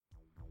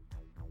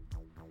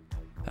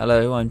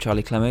Hello, I'm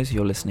Charlie Clemmers.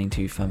 You're listening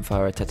to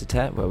Fanfare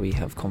Tetatet, where we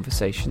have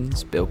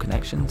conversations, build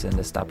connections, and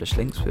establish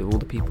links with all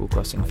the people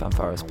crossing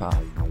Fanfare's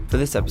path. For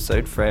this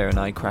episode, Freya and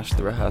I crashed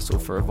the rehearsal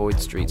for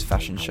Avoidstreet's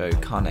fashion show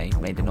CANE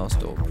Made in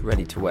Osdorp,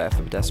 ready to wear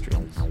for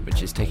pedestrians,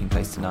 which is taking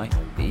place tonight,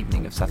 the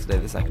evening of Saturday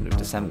the 2nd of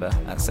December,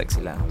 at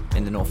Sexyland,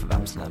 in the North of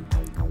Amsterdam.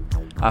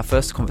 Our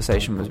first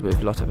conversation was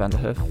with Lotte van der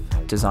Hoef,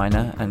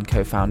 designer and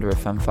co-founder of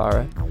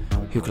Fanfare,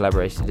 who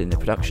collaborated in the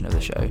production of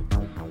the show.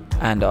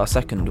 And our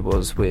second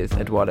was with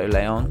Eduardo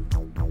Leon,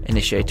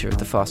 initiator of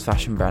the fast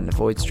fashion brand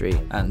Avoidstreet,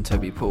 and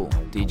Toby Paul,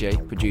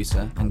 DJ,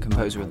 producer, and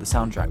composer of the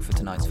soundtrack for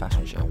tonight's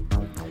fashion show.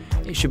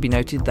 It should be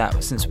noted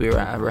that since we were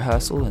at a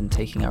rehearsal and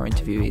taking our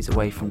interviewees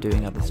away from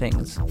doing other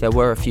things, there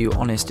were a few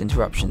honest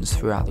interruptions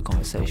throughout the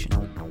conversation.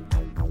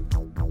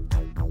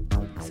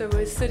 So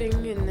we're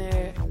sitting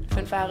in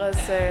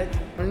Fanfare's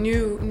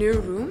new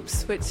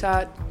rooms, which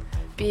are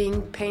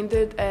being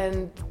painted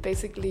and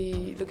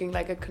basically looking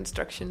like a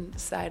construction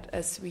site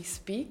as we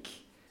speak.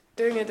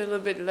 Doing it a little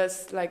bit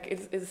less like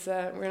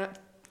we're not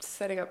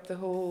setting up the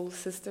whole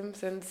system,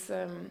 since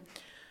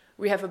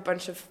we have a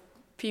bunch of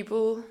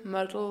people,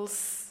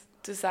 models,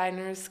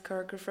 designers,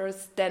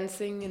 choreographers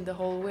dancing in the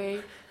hallway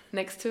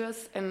next to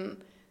us,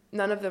 and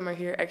none of them are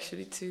here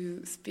actually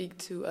to speak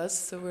to us,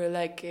 so we're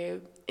like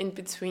in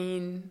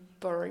between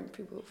borrowing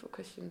people for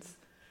questions.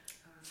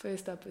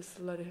 First up is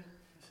Lotte.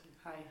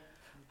 Hi.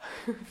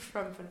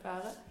 From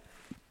Fanfare.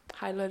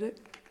 Hi, Lotte.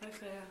 Hi,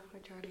 Freya. Hi,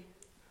 Charlie.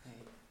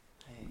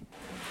 Hey.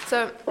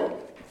 So,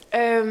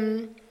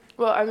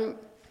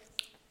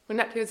 we're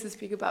not here to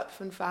speak about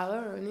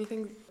Fanfare or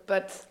anything,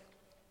 but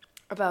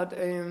about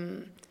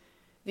the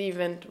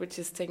event which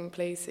is taking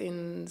place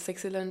in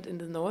Sexyland in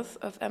the north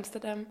of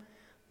Amsterdam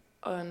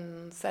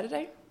on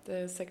Saturday,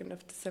 the 2nd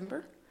of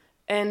December.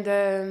 And,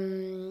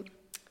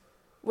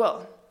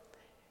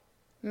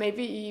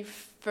 maybe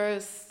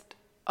first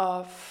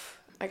off,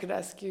 I could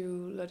ask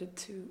you, Lotte,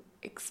 to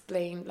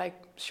explain,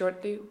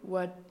 shortly,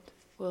 what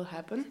will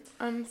happen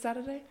on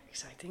Saturday.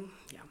 Exciting,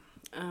 yeah.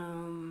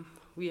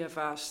 We have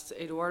asked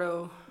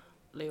Eduardo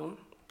Leon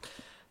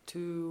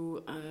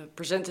to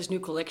present his new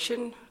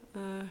collection,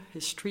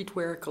 his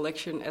streetwear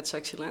collection at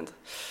Sexyland.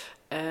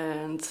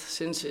 And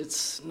since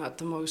it's not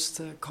the most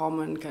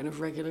common, kind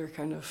of regular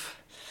kind of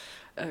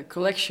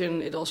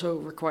collection, it also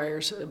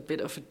requires a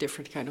bit of a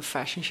different kind of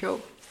fashion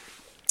show.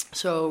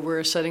 So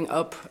we're setting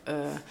up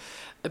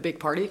a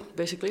big party,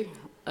 basically,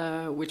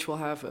 which will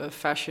have a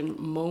fashion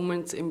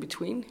moment in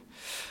between.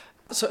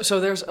 So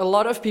there's a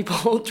lot of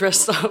people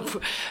dressed up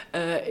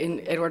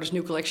in Eduardo's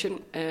new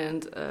collection,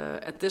 and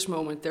at this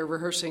moment they're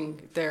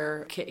rehearsing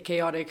their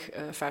chaotic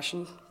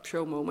fashion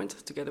show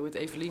moment together with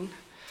Evelien,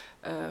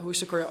 who's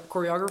the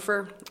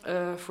choreographer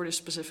for this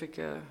specific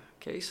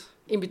case.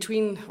 In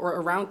between, or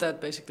around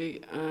that,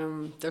 basically,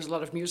 there's a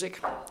lot of music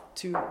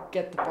to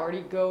get the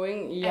party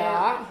going.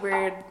 Yeah.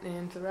 We're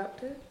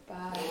interrupted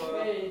by...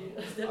 Hey,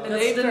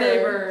 that's the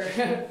neighbor.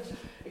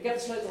 Ik heb de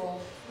sleutel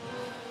al.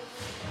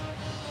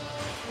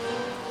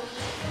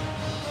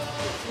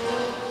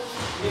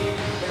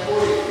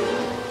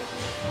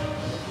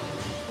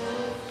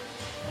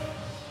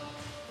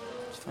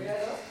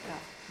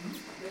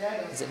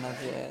 Is it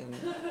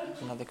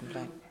another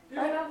complaint?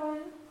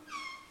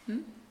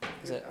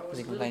 Was he I was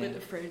a little complaining?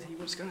 bit afraid he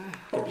was going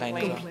to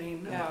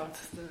Complain about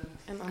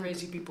the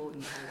crazy people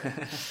in the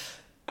hallway.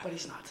 But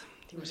he's not.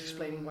 He was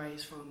explaining why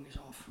his phone is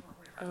off or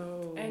whatever.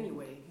 Oh.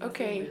 Anyway,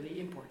 okay. Really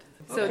important.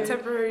 So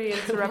temporary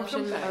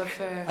interruption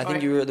of... I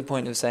think you were at the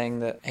point of saying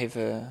that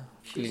Eva...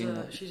 She's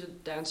a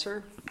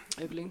dancer,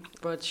 Evelien,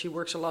 but she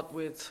works a lot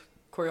with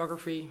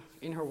choreography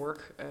in her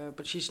work,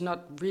 but she's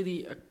not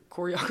really a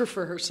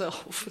choreographer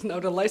herself. Now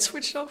the light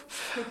switched off.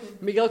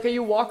 Miguel, can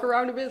you walk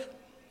around a bit?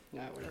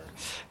 No, whatever.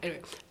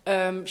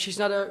 Anyway, she's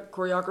not a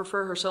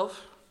choreographer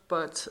herself,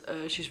 but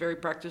she's very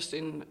practiced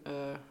in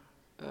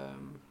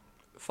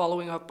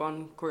following up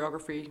on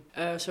choreography.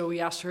 So we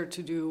asked her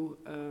to do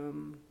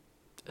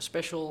a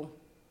special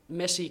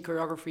messy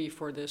choreography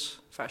for this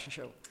fashion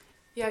show.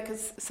 Yeah,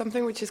 because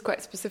something which is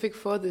quite specific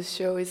for this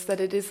show is that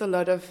it is a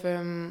lot of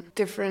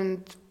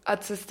different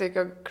artistic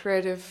or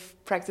creative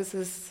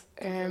practices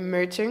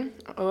merging,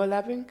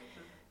 overlapping,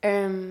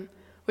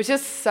 which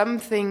is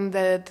something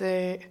that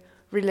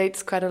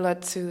relates quite a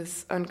lot to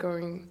this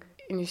ongoing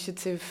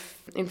initiative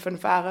in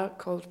Fanfare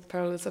called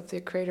Parallels of the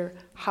Equator.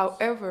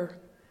 However,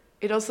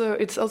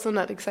 it's also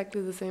not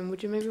exactly the same.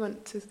 Would you maybe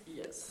want to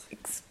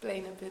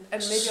explain a bit,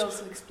 and maybe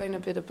also explain a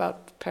bit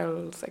about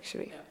Parallels,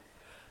 actually? Yeah.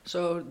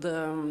 So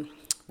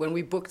when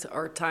we booked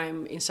our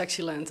time in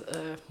Sexyland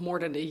more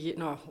than a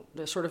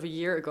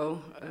year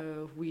ago,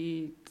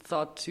 we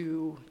thought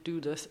to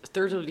do the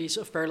third release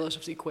of Parallels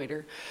of the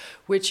Equator,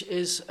 which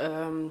is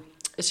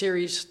a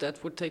series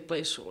that would take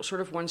place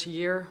sort of once a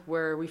year,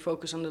 where we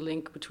focus on the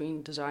link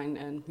between design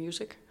and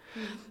music.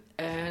 Mm-hmm.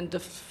 And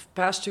the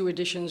past two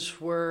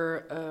editions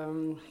were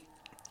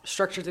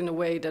structured in a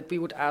way that we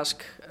would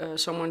ask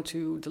someone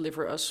to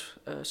deliver us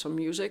some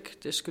music.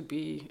 This could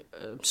be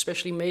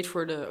specially made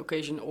for the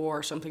occasion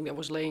or something that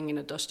was laying in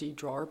a dusty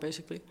drawer,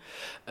 basically.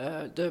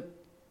 The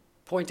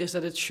point is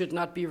that it should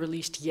not be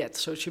released yet.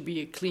 So it should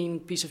be a clean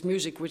piece of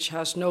music which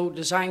has no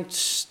design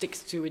stick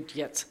to it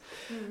yet.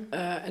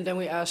 And then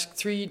we asked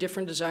 3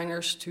 different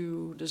designers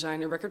to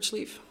design a record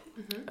sleeve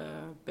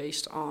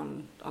based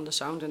on the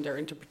sound and their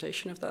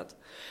interpretation of that.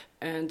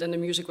 And then the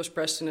music was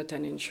pressed in a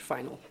 10-inch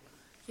vinyl.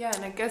 Yeah,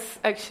 and I guess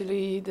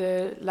actually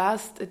the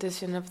last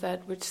edition of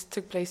that, which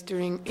took place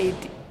during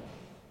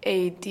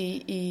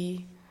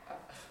ADE.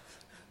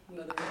 Another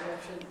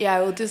interruption.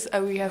 Yeah,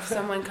 we have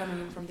someone coming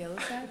in from the other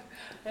side.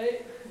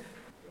 Hey,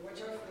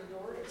 watch out for the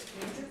door, it's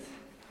painted.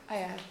 Ah,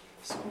 yeah.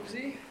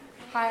 Scusi.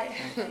 Hi.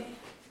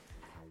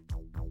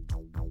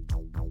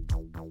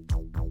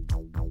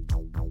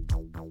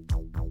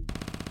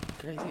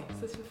 Crazy.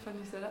 Such a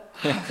funny setup.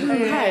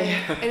 Hi.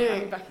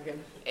 Anyway, Back again.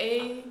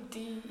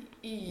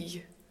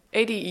 ADE.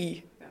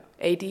 ADE. Yeah.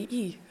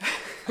 ADE.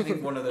 I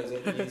think one of those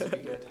ADEs would be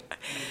good.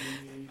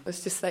 I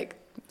was just like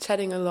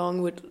chatting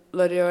along with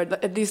Lotte, or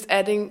at least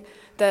adding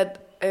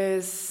that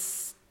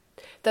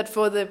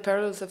for the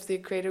Parallels of the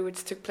Equator,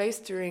 which took place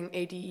during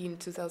ADE in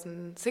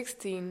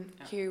 2016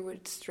 here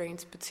with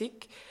Strange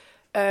Boutique,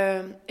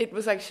 it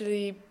was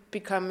actually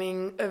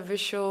becoming a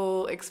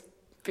visual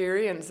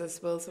experience as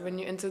well. So when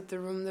you entered the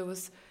room, there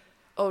was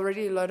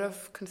already a lot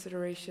of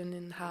consideration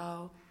in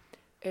how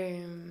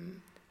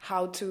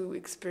to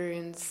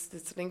experience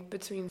this link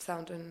between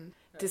sound and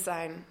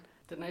design.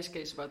 The nice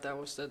case about that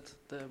was that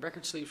the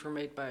record sleeves were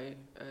made by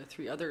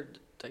 3 other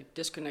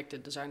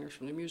disconnected designers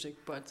from the music,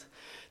 but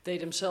they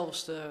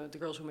themselves, the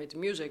girls who made the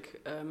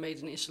music,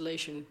 made an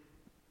installation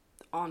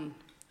on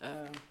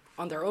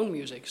their own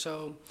music.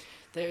 So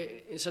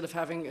they, instead of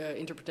having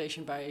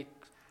interpretation by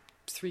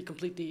 3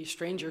 completely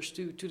strangers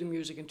to the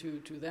music and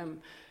to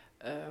them,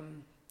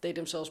 they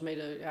themselves made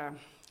a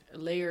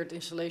layered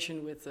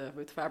installation with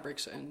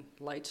fabrics and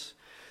lights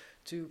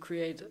to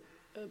create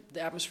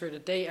the atmosphere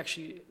that they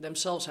actually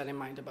themselves had in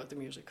mind about the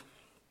music.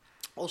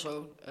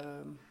 Also,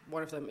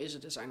 one of them is a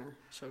designer,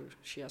 so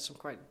she has some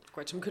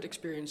quite some good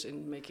experience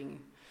in making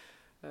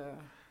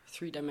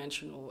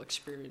 3-dimensional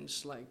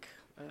experience like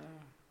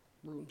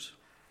rooms.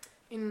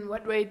 In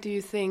what way do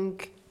you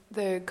think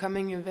the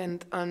coming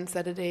event on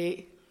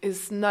Saturday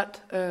is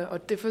not or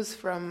differs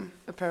from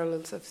a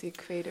Parallels of the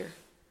Equator?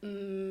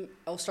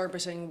 I'll start by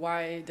saying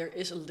why there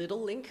is a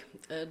little link.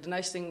 The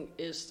nice thing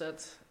is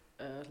that,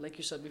 like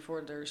you said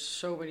before, there's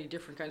so many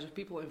different kinds of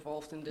people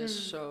involved in this.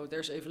 So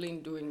there's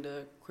Evelien doing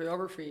the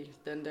choreography.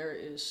 Then there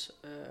is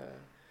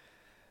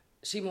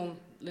Simon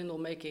Lindel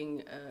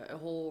making a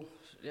whole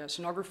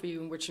scenography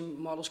in which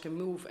models can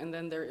move. And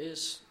then there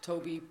is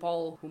Toby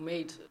Paul, who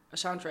made a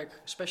soundtrack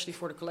especially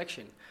for the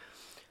collection.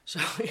 So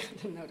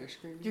now they're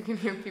screaming. You can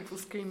hear people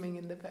screaming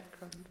in the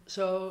background.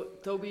 So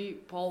Toby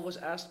Paul was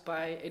asked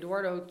by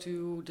Eduardo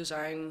to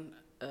design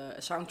a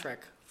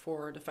soundtrack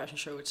for the fashion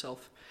show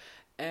itself.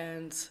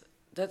 And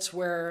that's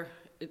where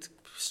it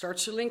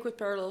starts to link with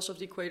Parallels of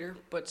the Equator.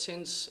 But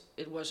since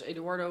it was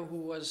Eduardo who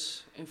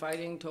was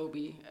inviting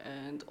Toby,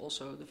 and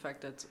also the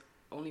fact that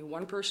only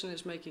one person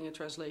is making a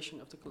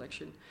translation of the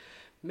collection,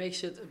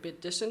 makes it a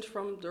bit distant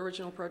from the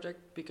original project,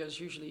 because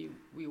usually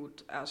we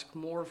would ask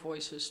more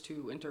voices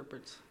to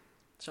interpret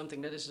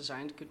something that is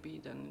designed. Could be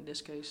then in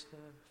this case the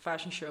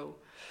fashion show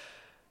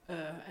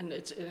and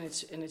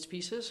its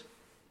pieces.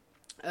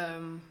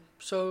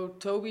 So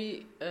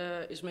Toby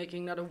is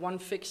making not a one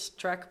fixed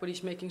track, but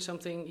he's making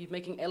something. He's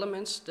making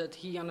elements that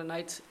he on the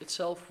night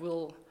itself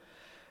will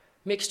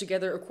mix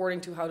together according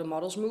to how the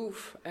models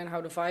move and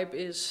how the vibe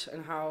is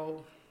and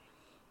how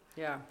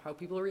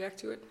people react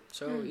to it.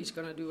 So he's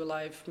gonna do a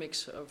live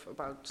mix of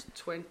about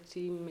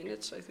 20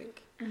 minutes, I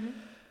think.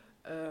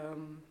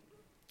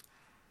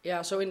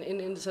 So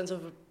in the sense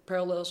of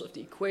Parallels of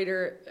the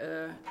Equator,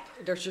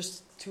 there's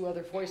just 2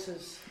 other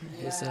voices.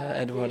 Here's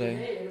Eduardo.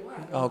 Hey,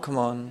 Eduardo. Oh, come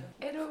on.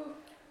 Edu,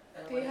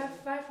 do you have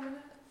 5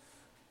 minutes?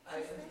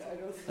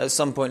 At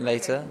some point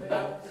later.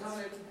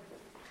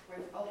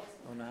 Oh,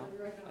 now?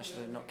 I should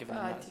have not given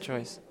him that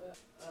choice.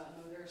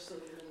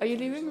 Are you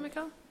leaving,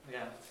 Mikael?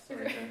 Yeah,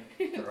 sorry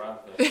to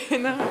interrupt.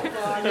 No.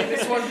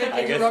 This one big interruption I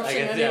guess,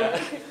 anyway. Yeah.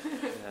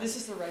 This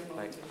is the right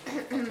moment.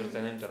 After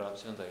 10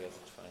 interruptions, I guess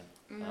it's fine.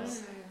 No,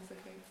 it's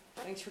okay.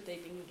 Thanks for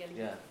taping me, Kelly.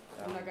 Yeah.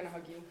 I'm not gonna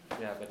hug you.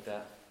 Yeah, but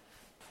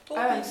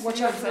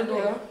Watch out for the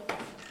door.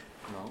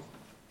 no.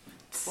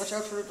 Watch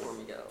out for the door,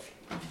 Miguel.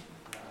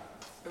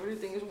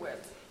 Everything is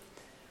wet.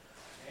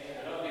 I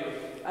love you.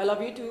 I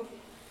love you too.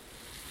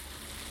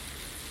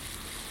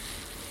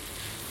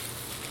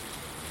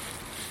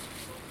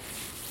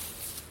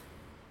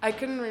 I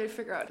couldn't really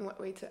figure out what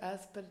way to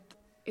ask, but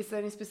is there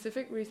any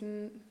specific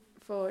reason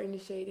for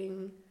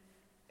initiating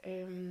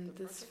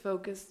this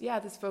focus? Yeah,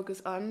 this focus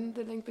on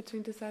the link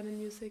between design and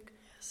music.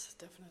 Yes,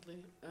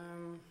 definitely.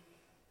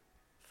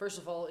 First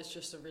of all, it's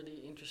just a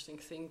really interesting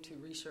thing to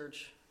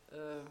research.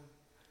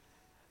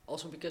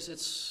 Also because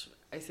it's,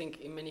 I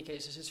think in many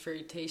cases, it's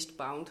very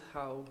taste-bound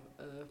how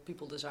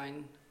people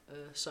design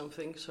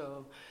something.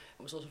 So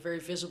it was also very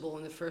visible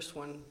in the first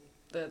one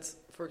that,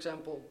 for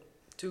example,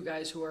 2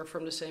 guys who are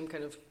from the same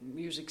kind of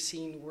music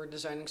scene were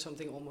designing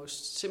something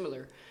almost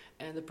similar.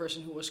 And the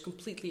person who was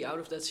completely out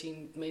of that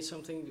scene made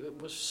something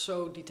that was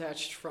so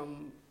detached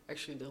from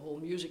actually the whole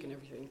music and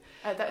everything.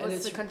 That And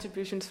was the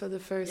contributions for the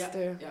first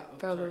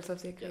Problems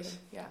of the Creator.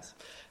 Yes.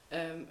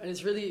 And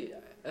it's really,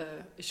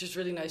 it's just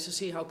really nice to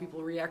see how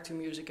people react to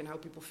music and how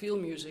people feel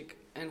music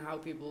and how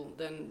people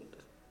then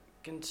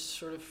can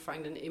sort of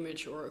find an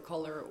image or a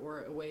color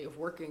or a way of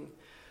working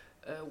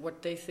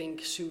what they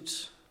think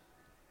suits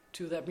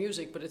to that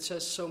music. But it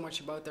says so much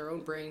about their own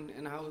brain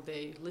and how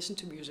they listen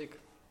to music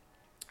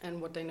and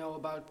what they know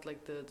about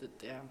like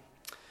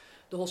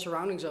the whole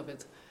surroundings of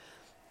it.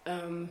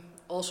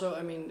 Also,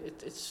 I mean,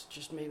 it's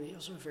just mainly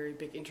also a very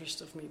big interest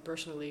of me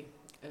personally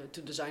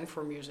to design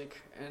for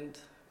music, and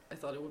I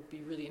thought it would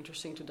be really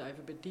interesting to dive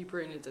a bit deeper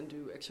in it and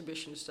do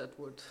exhibitions that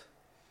would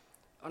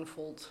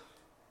unfold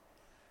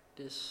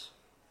this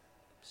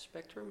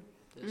spectrum,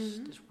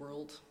 this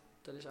world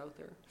that is out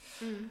there.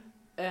 Mm-hmm.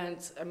 And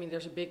I mean,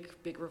 there's a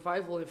big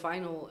revival in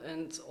vinyl,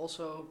 and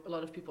also a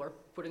lot of people are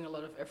putting a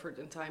lot of effort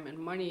and time and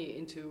money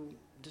into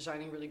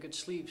designing really good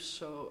sleeves.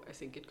 So I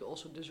think it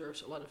also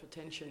deserves a lot of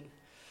attention.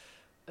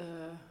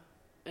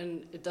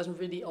 And it doesn't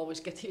really always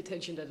get the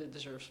attention that it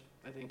deserves,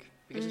 I think,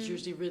 because it's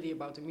usually really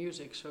about the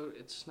music. So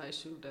it's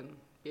nice to then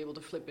be able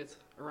to flip it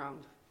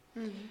around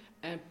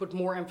and put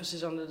more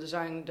emphasis on the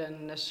design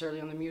than necessarily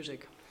on the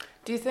music.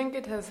 Do you think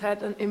it has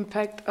had an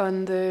impact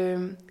on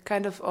the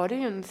kind of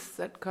audience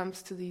that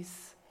comes to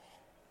these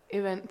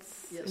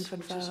events in Yes, which is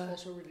fanfare?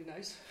 also really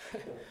nice.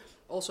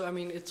 Also, I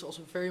mean, it's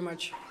also very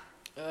much...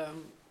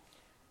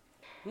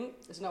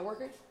 Is it not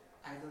working?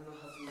 I don't know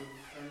how to.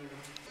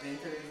 The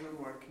internet is not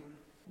working.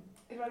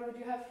 Eduardo, would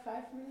you have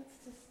 5 minutes?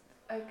 Just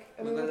like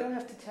I We're mean, we gonna- don't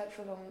have to chat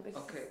for long. It's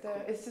Okay, just,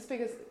 cool. it's just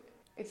because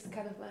it's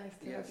kind of nice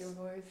to have Yes. your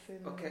voice.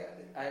 In Okay,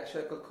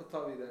 should I call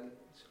Toby then?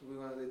 We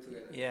want to do it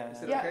together. Yeah.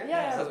 Is it Yeah, okay?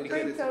 yeah, So we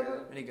bring do it Toby.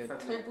 together. Really good.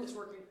 Perfect. It's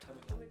working.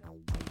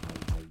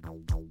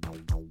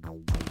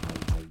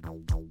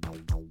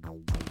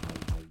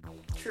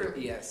 True.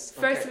 Yes.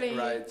 Firstly, okay,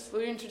 right.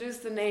 will you introduce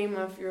the name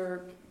of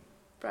your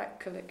brag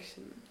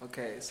collection?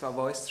 Okay, so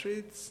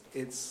Avoidstreet,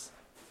 it's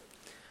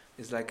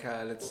like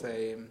let's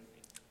say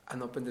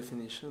an open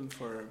definition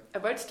for.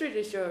 Avoidstreet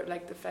is your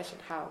like the fashion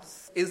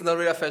house. It's not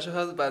really a fashion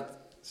house,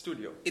 but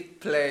studio.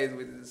 It plays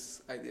with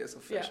these ideas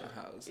of Yeah. fashion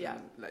house Yeah.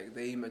 and like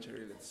the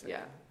imagery, let's say.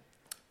 Yeah.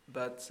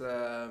 But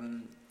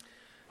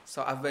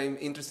so I've been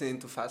interested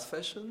into fast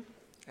fashion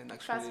and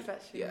actually Fast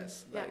fashion.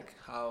 yes, Yeah. like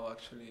how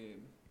actually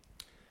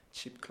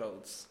cheap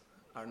clothes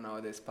are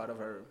nowadays part of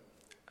our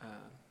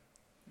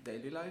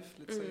daily life,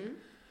 let's say. Mhm.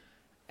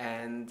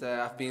 And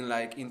I've been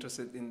like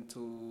interested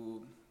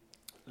into,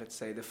 let's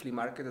say, the flea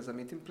market as a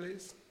meeting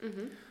place.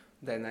 Mhm.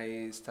 Then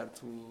I start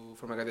to,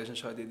 for my graduation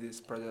show, I did this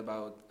project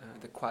about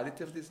the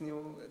quality of these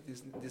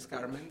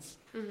garments,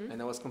 Mhm.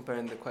 and I was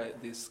comparing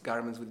these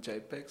garments with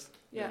JPEGs.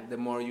 Yeah. The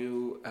more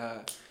you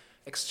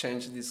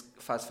exchange these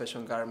fast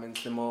fashion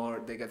garments, the more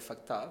they get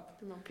fucked up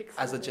The more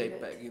as a pixelated.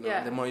 JPEG. You know,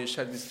 Yeah. the more you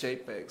share these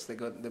JPEGs,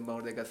 the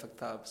more they get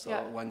fucked up. So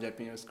Yeah. one JPEG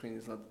in your screen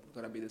is not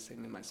gonna be the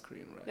same in my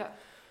screen, right? Yeah.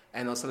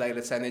 And also, like,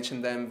 let's say an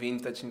H&M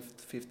vintage in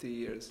 50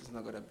 years is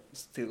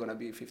still gonna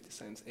be 50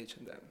 cents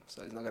H&M,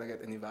 so it's not gonna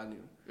get any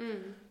value.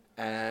 Mm.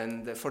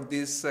 And for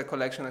this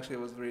collection, actually, I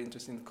was very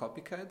interested in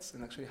copycats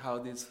and actually how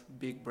these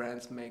big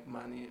brands make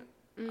money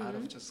out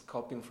of Mhm. just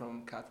copying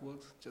from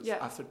catwalks. Just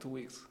Yeah. after 2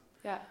 weeks,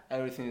 Yeah.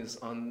 everything is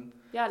on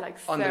Yeah, like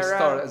the Zara,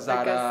 store, I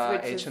Zara,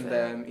 guess, which is,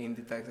 H&M,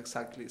 Inditex,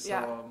 exactly. So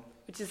Yeah.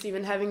 which is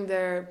even having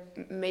their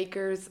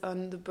makers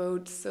on the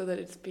boat so that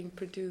it's being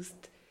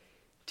produced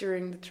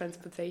during the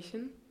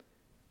transportation.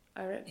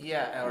 I read.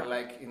 yeah, or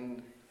like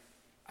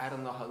I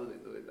don't know how do they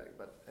do it, like,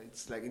 but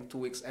it's like in 2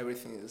 weeks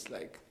everything is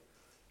like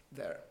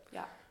there.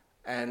 Yeah.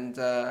 And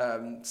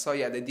so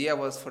yeah, the idea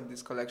was for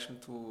this collection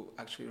to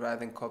actually, rather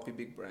than copy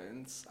big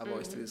brands,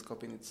 Avoidstreet is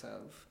copying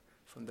itself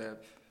from the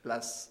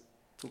last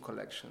 2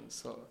 collections.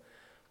 So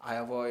I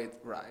avoid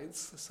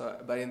rides.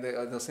 So, but in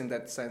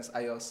that sense,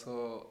 I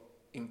also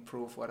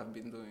improve what I've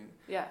been doing.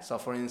 Yeah. So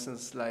for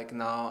instance, like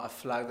now a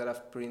flag that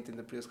I've printed in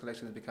the previous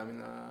collection is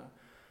becoming a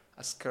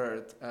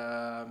skirt,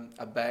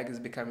 a bag is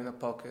becoming a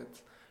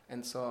pocket,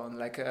 and so on.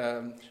 Like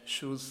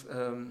shoes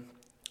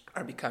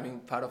are becoming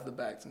part of the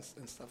bags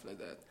and stuff like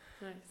that.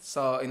 Nice.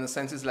 So in a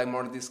sense, it's like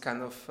more this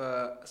kind of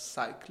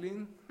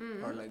cycling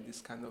Mhm. or like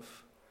this kind of,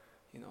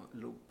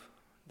 loop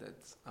that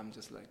I'm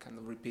just like kind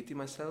of repeating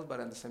myself, but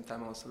at the same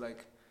time also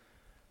like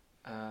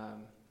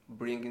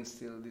bringing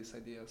still these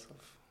ideas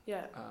of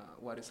Yeah.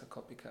 what is a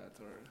copycat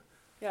or.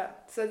 Yeah.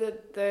 So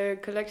the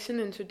collection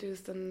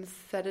introduced on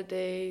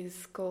Saturday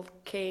is called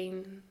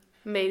CANE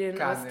Made in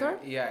Osdorp.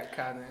 Yeah,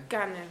 CANE.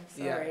 CANE,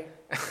 Yeah. sorry.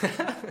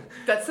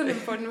 That's an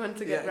important one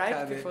to get Yeah, right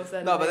CANE. before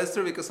Saturday. No, but that's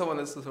true because someone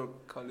else also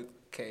call it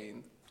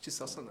cane, which is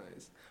also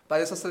nice.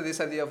 But it's also this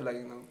idea of like,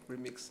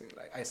 remixing.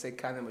 Like I say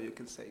CANE, but you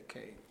can say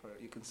cane, or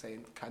you can say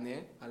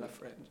CANE à la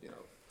French,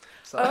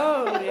 So,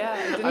 Oh, yeah.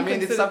 I didn't I mean,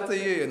 it's consider up to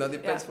that. you,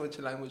 depends Yeah. which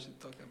language you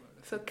talk about.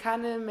 So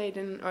CANE Made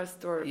in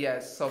Osdorp.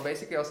 Yes, so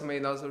basically also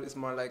made Osdorp is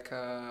more like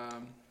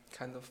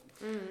kind of,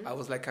 Mm. I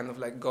was like kind of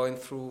like going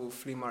through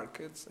flea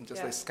markets and just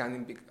Yeah. like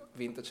scanning big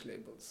vintage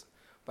labels.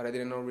 but I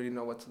didn't really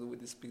know what to do with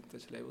these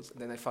vintage labels. And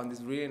then I found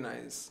this really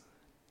nice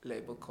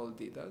label called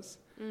Adidas,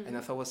 and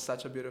I thought it was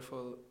such a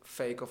beautiful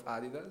fake of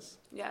Adidas.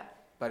 Yeah.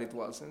 But it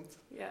wasn't.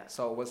 Yeah.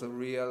 So it was a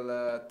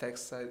real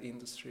textile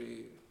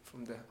industry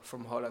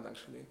from Holland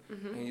actually,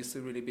 and it used to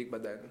be really big,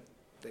 but then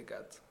they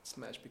got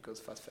smashed because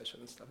fast fashion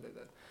and stuff like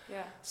that.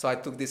 Yeah. So I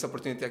took this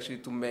opportunity actually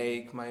to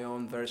make my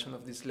own version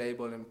of this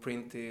label and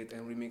print it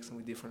and remix it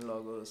with different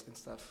logos and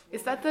stuff.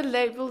 Is that the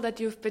label that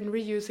you've been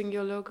reusing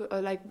your logo,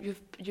 or like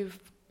you've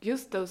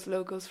used those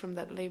logos from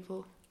that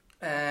label?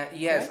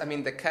 Yes, right? I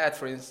mean the cat,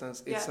 for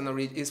instance,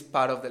 it's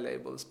part of the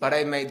labels, but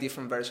I made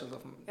different versions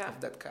of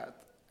that cat.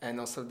 And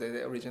also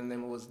the original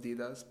name was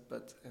Didas,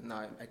 but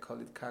now I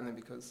call it CANE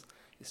because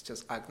it's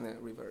just acne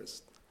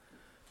reversed.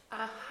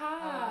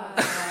 Aha!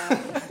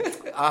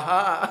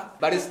 Aha!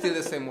 But it's still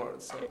the same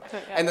word. So. Yeah.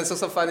 And it's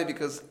also funny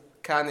because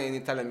cane in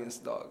Italian means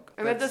dog.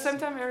 And at the same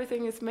time,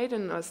 everything is made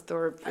in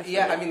Osdorp.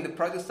 I mean, the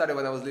project started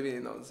when I was living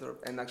in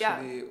Osdorp. And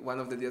actually, one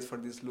of the ideas for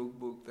this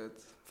lookbook,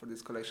 for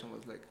this collection,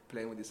 was like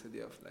playing with this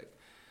idea of like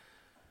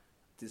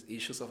these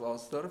issues of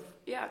Osdorp.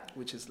 Yeah.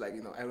 Which is like,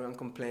 everyone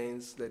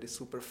complains that it's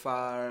super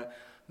far.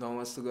 No one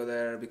wants to go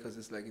there because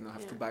it's like,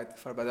 have to buy it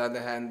far. But on the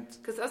other hand...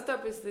 Because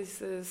Osdorp is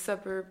this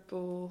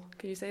suburban,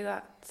 can you say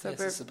that?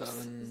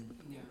 Suburban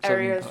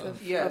areas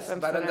of Amsterdam.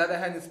 But on the other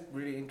hand, it's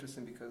really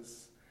interesting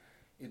because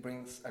it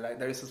brings,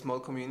 there is a small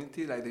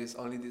community, like there is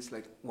only this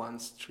like one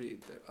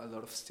street, a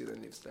lot of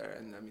students lives there,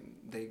 and I mean,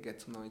 they get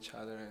to know each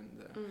other,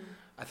 and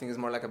I think it's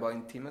more like about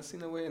intimacy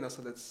in a way, and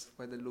also that's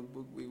why the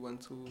lookbook we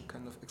want to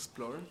kind of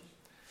explore.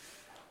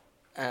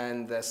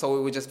 And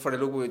so we just, for the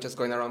lookbook, we're just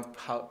going around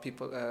how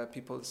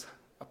people's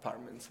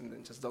apartments and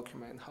then just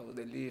document how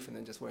they live and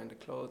then just wearing the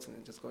clothes and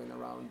then just going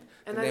around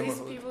and the neighborhood.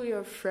 And are these people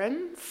your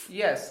friends?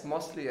 Yes,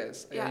 mostly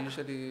yes. Yeah. I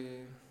usually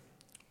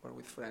work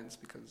with friends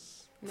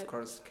because, of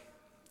course,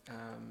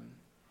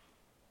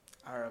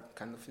 are a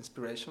kind of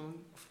inspiration,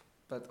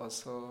 but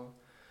also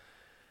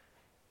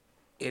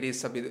it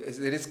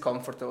is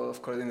comfortable,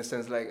 of course, in the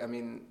sense like, I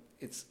mean,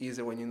 it's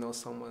easier when you know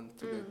someone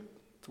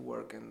to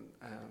work, and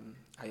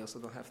I also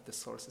don't have the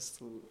sources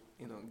to,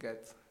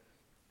 get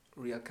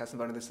real casting,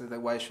 but in the sense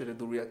like, why should I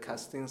do real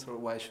castings, or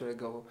why should I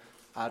go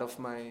out of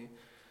my,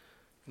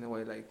 in a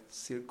way, like,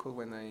 circle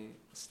when I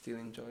still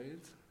enjoy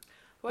it?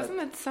 Wasn't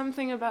it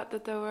something about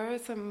that there were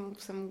some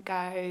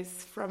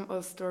guys from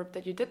Osdorp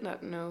that you did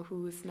not know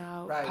who is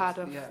now part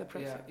of the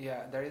project?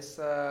 Yeah. There is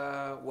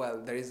a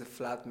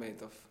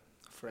flatmate of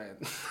a friend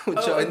who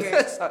joined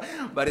us,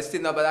 but it's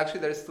still not. But actually,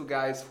 there's two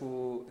guys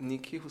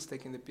Nikki, who's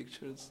taking the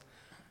pictures,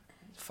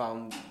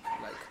 found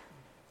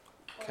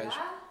like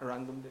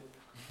randomly.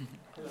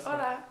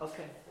 Hola.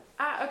 Okay.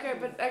 Okay,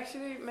 but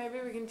actually, maybe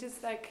we can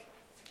just like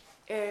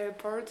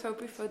borrow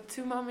Toby for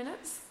 2 more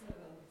minutes.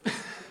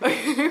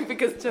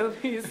 Because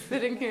Toby is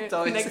sitting here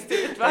next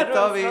to Eduardo.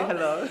 Toby,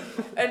 hello.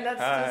 And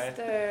that's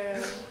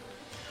just...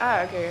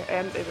 okay,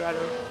 and Eduardo.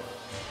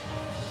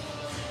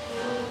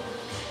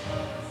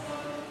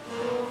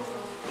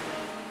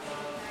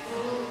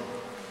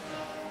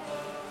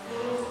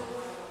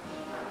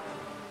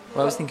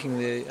 Well, I was thinking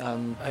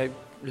I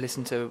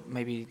listened to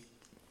maybe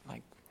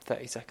like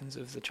 30 seconds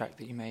of the track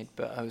that you made,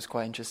 but I was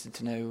quite interested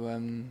to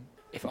know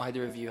if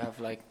either of you have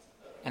like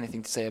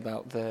anything to say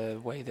about the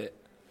way that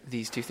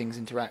these two things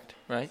interact,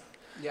 right?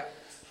 Yeah.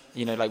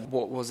 Like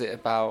what was it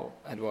about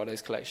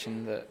Eduardo's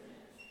collection that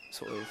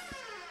sort of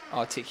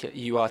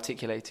you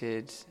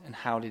articulated, and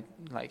how did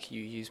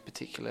you use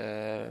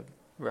particular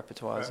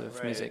repertoires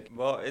of music?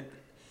 Well,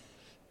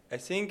 I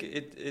think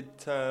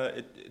it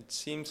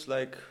seems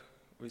like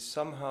we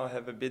somehow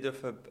have a bit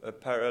of a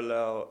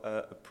parallel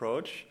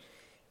approach,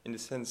 in the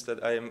sense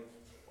that I am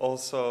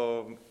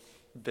also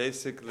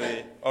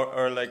basically,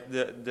 or like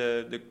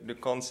the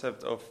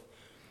concept of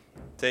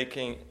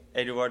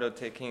Eduardo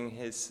taking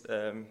his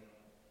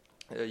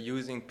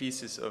using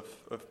pieces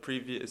of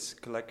previous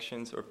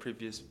collections or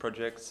previous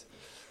projects,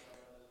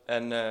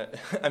 and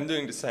I'm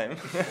doing the same.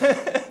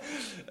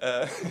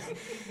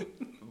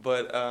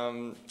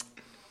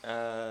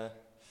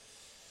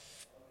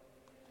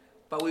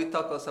 But we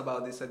talk also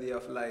about this idea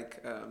of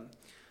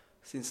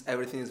since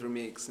everything is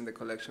remixed in the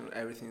collection,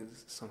 everything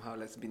is somehow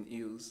been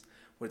used.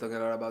 We're talking a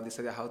lot about this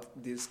idea how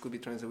this could be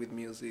translated with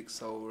music.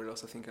 So we're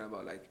also thinking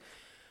about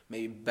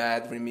maybe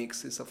bad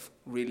remixes of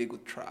really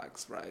good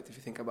tracks, right? If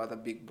you think about a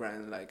big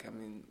brand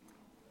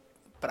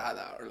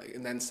Prada,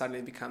 and then suddenly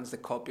it becomes the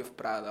copy of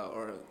Prada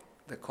or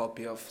the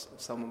copy of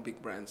some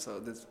big brand. So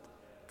this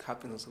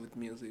happens also with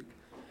music.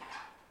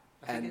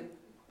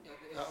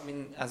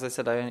 As I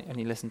said, I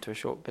only listened to a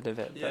short bit of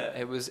it, but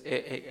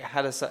it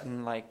had a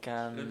certain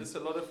there's a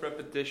lot of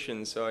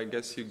repetition, so I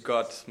guess you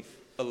got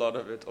a lot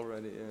of it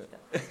already.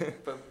 Yeah.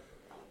 But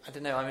I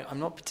don't know. I'm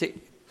not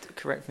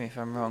correct me if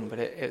I'm wrong, but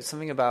it's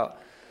something about.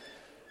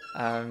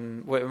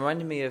 It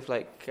reminded me of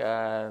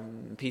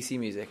PC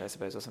music, I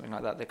suppose, or something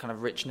like that. The kind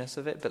of richness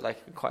of it, but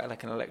quite an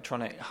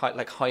electronic,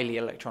 highly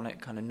electronic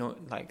kind of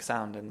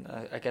sound, and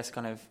I guess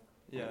kind of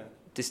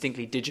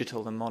distinctly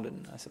digital and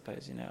modern, I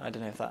suppose. I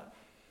don't know if that.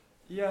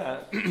 Yeah,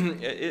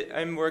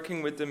 I'm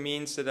working with the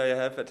means that I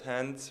have at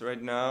hand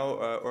right now,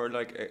 or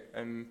like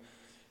I'm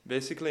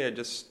basically I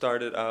just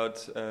started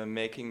out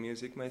making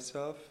music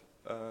myself.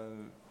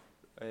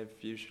 I've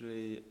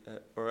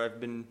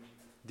been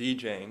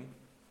DJing,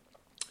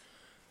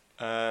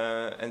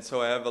 and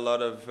so I have a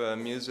lot of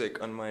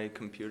music on my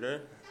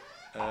computer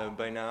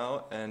by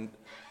now, and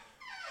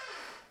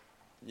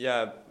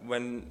yeah,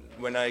 when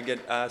I get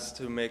asked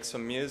to make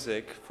some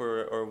music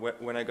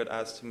when I got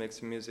asked to make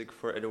some music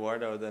for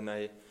Eduardo, then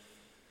I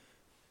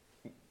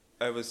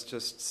was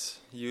just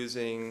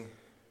using,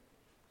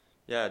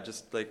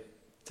 just like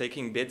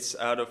taking bits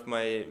out of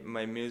my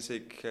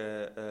music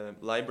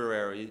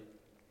library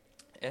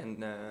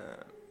and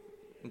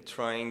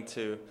trying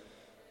to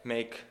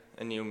make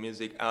a new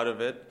music out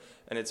of it,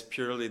 and it's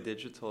purely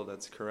digital.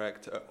 That's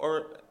correct.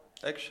 Or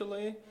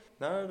actually,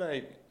 now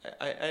that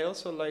I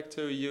also like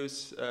to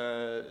use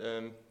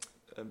a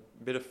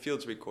bit of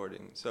field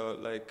recording, so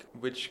like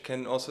which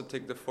can also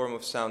take the form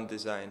of sound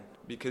design,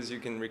 because you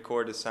can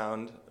record a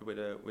sound with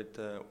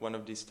one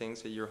of these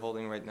things that you're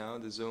holding right now,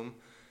 the Zoom,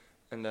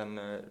 and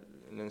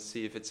then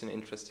see if it's an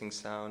interesting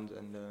sound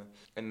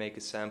and make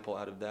a sample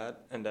out of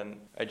that, and then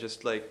I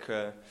just like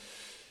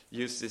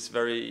use this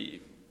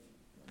very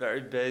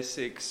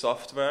basic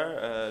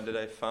software that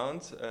I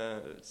found.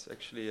 It's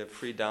actually a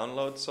free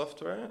download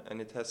software,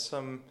 and it has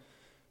some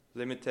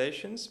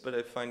limitations, but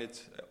I find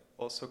it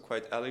also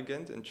quite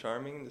elegant and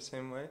charming in the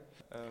same way.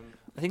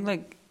 I think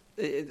like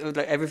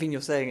everything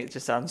you're saying, it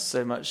just sounds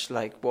so much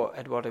like what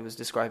Eduardo was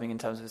describing in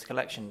terms of his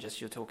collection.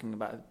 Just you're talking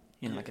about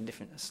like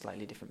a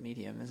slightly different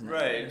medium, isn't it?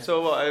 Right. Yeah.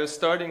 So I was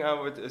starting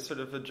out with a sort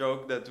of a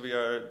joke that we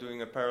are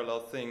doing a parallel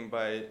thing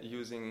by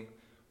using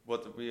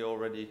what we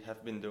already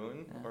have been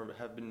doing or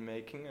have been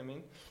making, I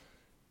mean.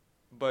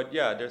 But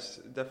yeah,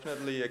 there's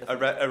definitely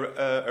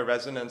a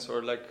resonance,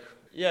 or like,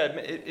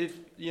 if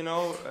you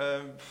know,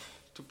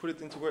 to put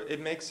it into words, it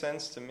makes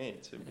sense to me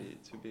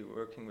to be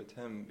working with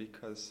him,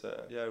 because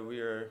we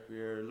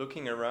are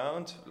looking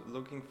around,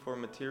 looking for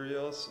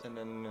materials, and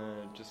then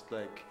just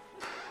like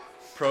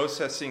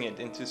processing it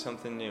into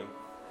something new.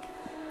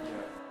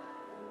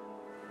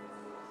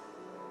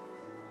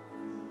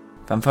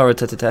 Fanfare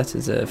Tetatet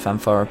is a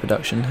fanfare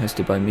production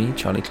hosted by me,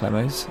 Charlie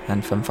Clemos,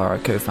 and fanfare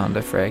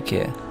co-founder Freya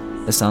Keir.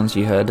 The sounds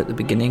you heard at the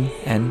beginning,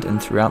 end,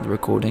 and throughout the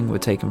recording were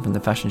taken from the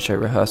fashion show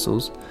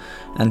rehearsals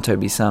and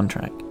Toby's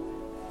soundtrack.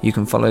 You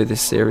can follow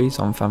this series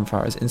on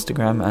Fanfare's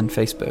Instagram and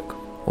Facebook,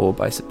 or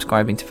by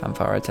subscribing to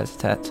Fanfare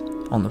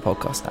Tetatet on the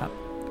podcast app.